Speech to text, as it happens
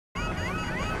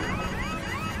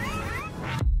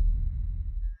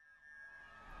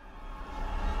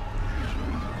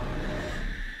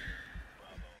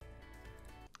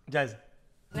Guys.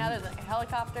 Now there's a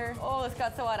helicopter. Oh, this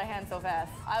got so out of hand so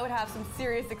fast. I would have some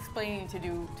serious explaining to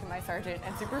do to my sergeant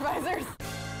and supervisors.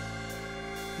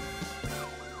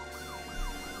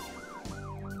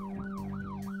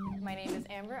 My name is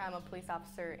Amber. I'm a police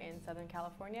officer in Southern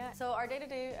California. So our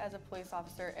day-to-day as a police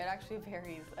officer, it actually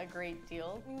varies a great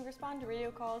deal. We respond to radio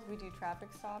calls, we do traffic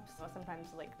stops. Sometimes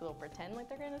like they'll pretend like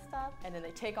they're gonna stop and then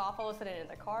they take off all of a sudden in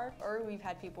the car. Or we've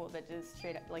had people that just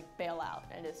straight up like bail out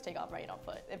and just take off right on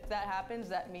foot. If that happens,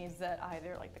 that means that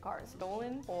either like the car is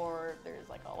stolen or there's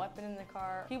like a weapon in the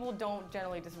car. People don't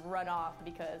generally just run off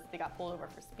because they got pulled over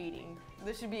for speeding.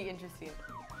 This should be interesting.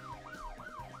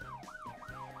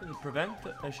 Prevent,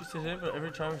 and she says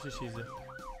every time she sees it.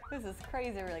 This is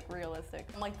crazy, like realistic.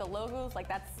 Like the logos, like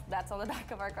that's on the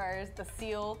back of our cars. The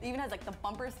seal even has like the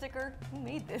bumper sticker. Who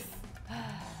made this?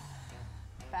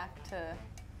 Back to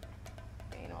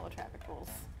obeying all the traffic rules.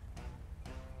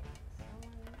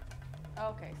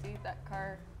 Okay, see that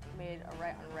car made a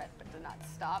right on red, but did not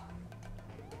stop.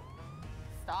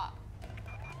 Stop.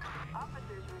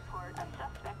 Officers report a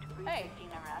suspect resisting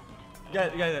arrest.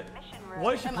 Guys,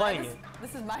 what is she playing in?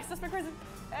 This is my suspect prison.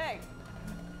 Hey.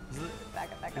 Back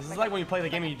up. This is like when you play the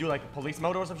game and you do like police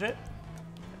mode or some shit?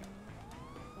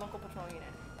 Local patrol unit.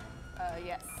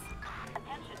 Yes.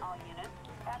 Attention all units.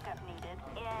 Backup needed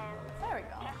in there we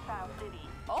go. Textile City.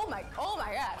 Oh my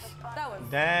gosh. That was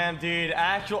damn, dude.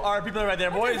 Actual RP people right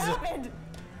there, boys. What just happened?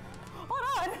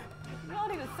 Hold on. We all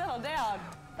need to settle down.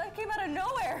 That came out of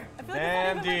nowhere. I feel like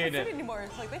it's not even my pursuit anymore.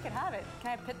 It's like they can have it.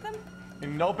 Can I pit them?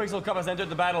 No Pixel Cup has entered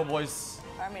the battle, boys.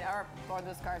 I mean, or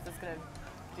those cars just gonna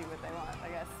do what they want, I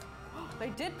guess. They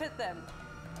did pit them.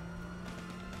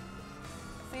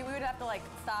 See, we would have to like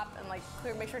stop and like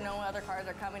make sure no other cars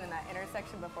are coming in that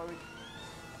intersection before we,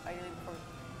 ideally before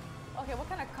we. Okay, what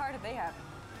kind of car did they have?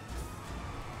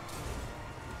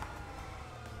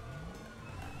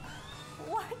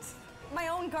 What? My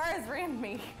own car has rammed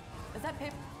me. Is that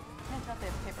paper? I can't tell if they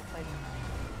have paper plates.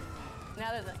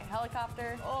 Now there's a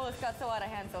helicopter. Oh, this got so out of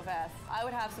hand so fast. I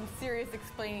would have some serious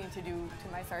explaining to do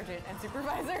to my sergeant and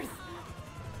supervisors.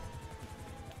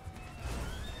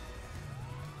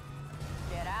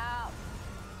 Get out.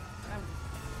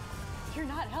 You're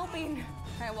not helping.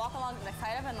 Can I walk along the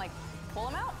side of him and like pull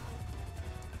him out?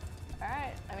 All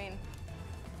right, I mean,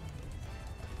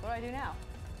 what do I do now?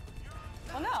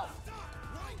 Oh no.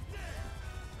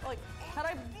 Like, how do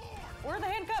I, where are the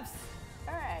handcuffs?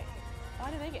 All right. Why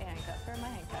do they get handcuffs? Where are my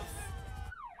handcuffs?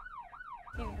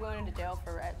 He's going into jail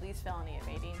for at least felony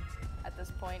evading at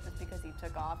this point, just because he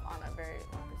took off on a very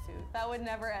long pursuit. That would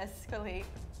never escalate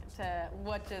to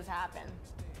what just happened.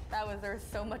 There's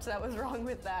so much that was wrong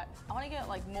with that. I want to get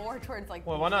like more towards like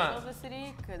the middle of the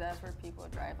city, because that's where people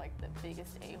drive like the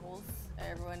biggest a-holes.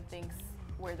 Everyone thinks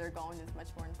where they're going is much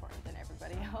more important than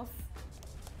everybody else.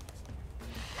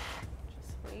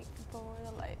 Just wait for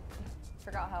the light.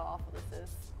 Forgot how awful this is.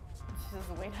 Just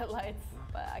wait at lights,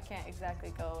 but I can't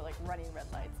exactly go like running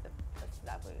red lights if that's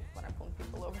exactly what I'm pulling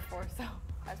people over for. So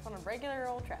I just want a regular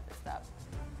old traffic stop.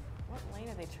 What lane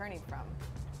are they turning from?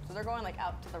 So they're going like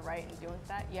out to the right and doing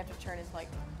that. You have to turn into like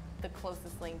the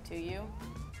closest lane to you.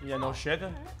 Yeah, no shit. So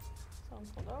I'm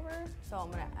pulled over. So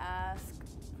I'm gonna ask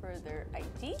for their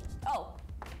ID. Oh,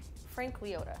 Frank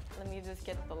Leota. Let me just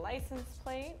get the license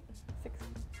plate. 16.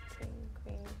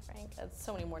 Queen Frank. That's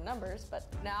so many more numbers,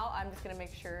 but now I'm just gonna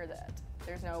make sure that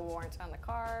there's no warrants on the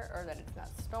car or that it's not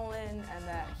stolen and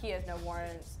that he has no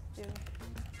warrants.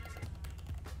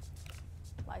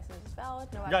 License is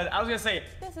valid. No. Guys, I was gonna say,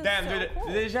 damn, so dude, cool.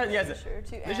 they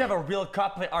should have a real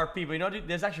cop play RP, but you know, dude,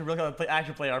 there's actually a real cop play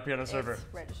RP on the server. It's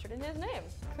registered in his name.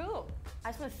 Cool. I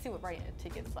just want to see what writing a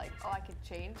ticket's like. Oh, I could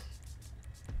change.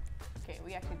 Okay,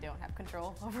 we actually don't have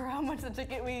control over how much the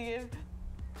ticket we give.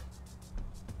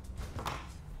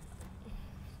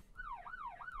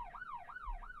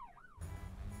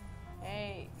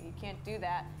 Hey, you can't do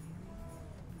that.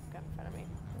 Got in front of me.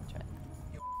 Let me try it.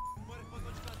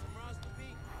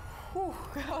 Whew,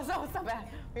 that was so bad.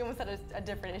 We almost had a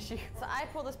different issue. So I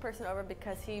pulled this person over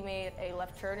because he made a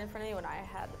left turn in front of me when I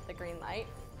had the green light.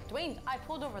 Dwayne, I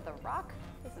pulled over the Rock.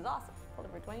 This is awesome. Pulled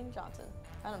over Dwayne Johnson.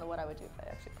 I don't know what I would do if I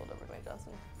actually pulled over Dwayne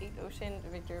Johnson. 8 Ocean,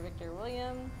 Victor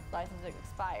William. License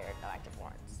expired, no active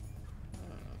warrants.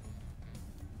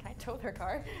 Can I tow their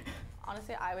car?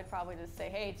 Honestly, I would probably just say,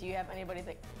 hey, do you have anybody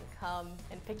that can come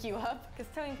and pick you up? Because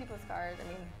towing people's cars, I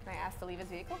mean, can I ask to leave his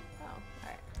vehicle? Oh, all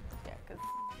right. Yeah, because,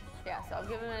 yeah, so I'll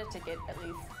give him a ticket at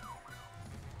least.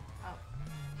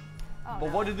 Oh.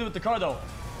 But what did you do with the car, though?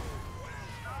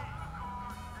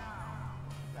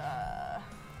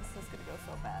 This is gonna go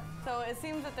so bad. So it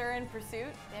seems that they're in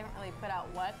pursuit. They haven't really put out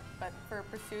what, but for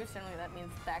pursuit, generally that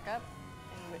means backup.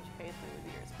 And which case we would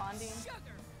be responding.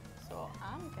 So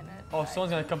I'm gonna. Oh,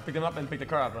 someone's gonna come pick them up and pick the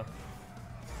car up. Huh?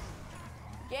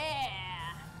 Yeah!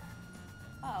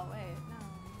 Oh, wait, no.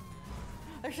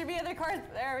 There should be other cars.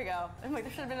 There we go. I'm like,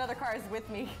 there should have been other cars with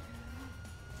me.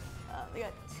 We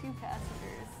got 2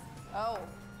 passengers. Oh,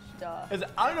 duh.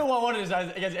 I don't know what one it is.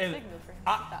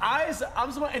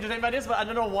 I'm somewhat entertained by this, but I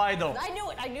don't know why though. I knew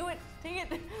it. I knew it. Dang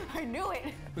it. I knew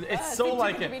it. It's so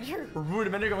like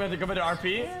rudimentary compared to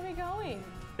RP. Where are we going?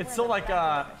 It's so like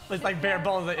it's like bare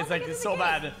bones. It's like it's so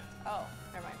bad. Oh,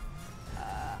 never mind.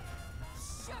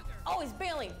 Oh, he's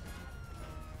bailing.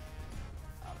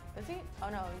 Oh, is he? Oh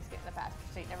no, he's getting the passenger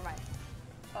seat. Never mind.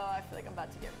 Oh, I feel like I'm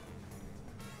about to get.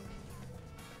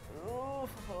 Ooh.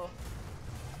 Pull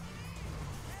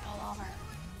over.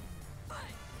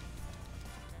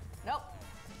 Nope.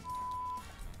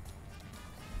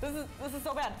 This is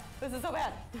so bad. This is so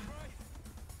bad.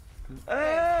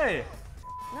 Hey!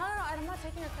 No, I'm not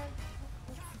taking your car.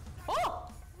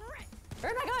 Oh!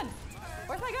 Where's my gun?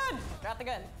 Where's my gun? Drop the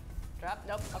gun. Drop.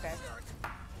 Nope. Okay.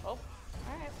 Oh. All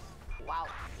right. Wow.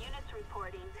 Units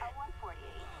reporting at 148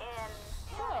 in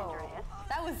San Oh, Andreas.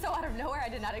 that was so out of nowhere. I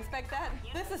did not expect that.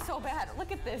 This is so bad.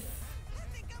 Look at this.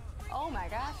 Oh my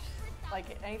gosh.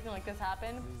 Like anything like this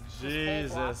happen?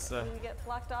 Jesus. You get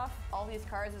blocked off. All these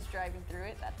cars is driving through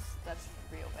it. That's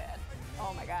real bad.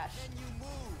 Oh my gosh.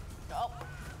 Oh,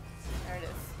 there it is.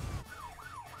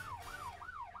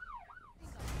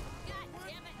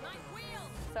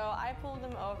 So I pulled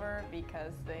them over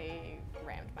because they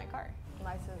rammed my car.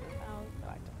 License is found. Go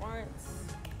back to warrants.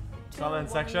 Comment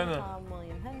section. Tom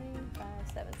William Henry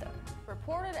 577.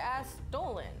 Reported as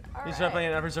stolen. He's trying to play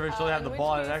an every server still have the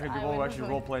ball and actually I people who would actually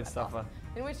role playing stuff.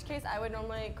 In which case I would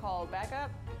normally call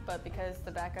backup, but because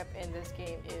the backup in this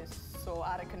game is so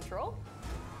out of control,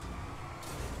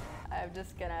 I'm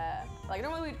just gonna, like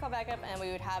normally we'd call backup and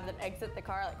we would have them exit the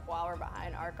car like while we're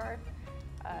behind our car,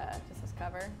 just as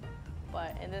cover.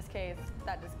 But in this case,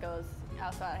 that just goes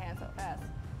out of hand so fast.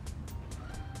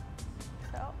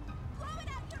 So,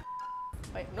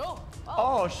 wait, no!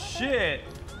 Oh shit!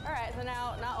 All right, so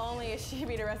now not only is she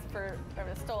being arrested for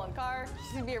a stolen car,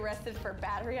 she's gonna be arrested for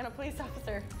battery on a police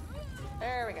officer.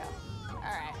 There we go. All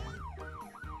right.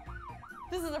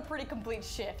 This is a pretty complete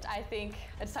shift. I think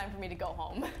it's time for me to go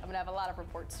home. I'm gonna have a lot of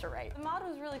reports to write. The mod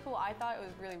was really cool. I thought it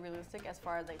was really realistic as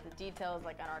far as like the details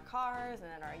like on our cars and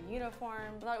then our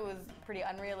uniforms. I thought it was pretty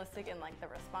unrealistic in like the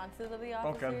responses of the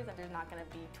officers. Okay. Like, there's not gonna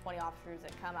be 20 officers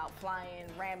that come out flying,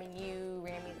 ramming you,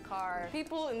 ramming the car.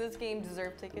 People in this game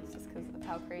deserve tickets just because of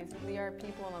how crazy they are.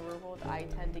 People in the real world, I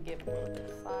tend to give a little bit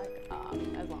of slack,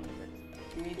 as long as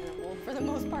it's reasonable for the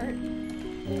most part.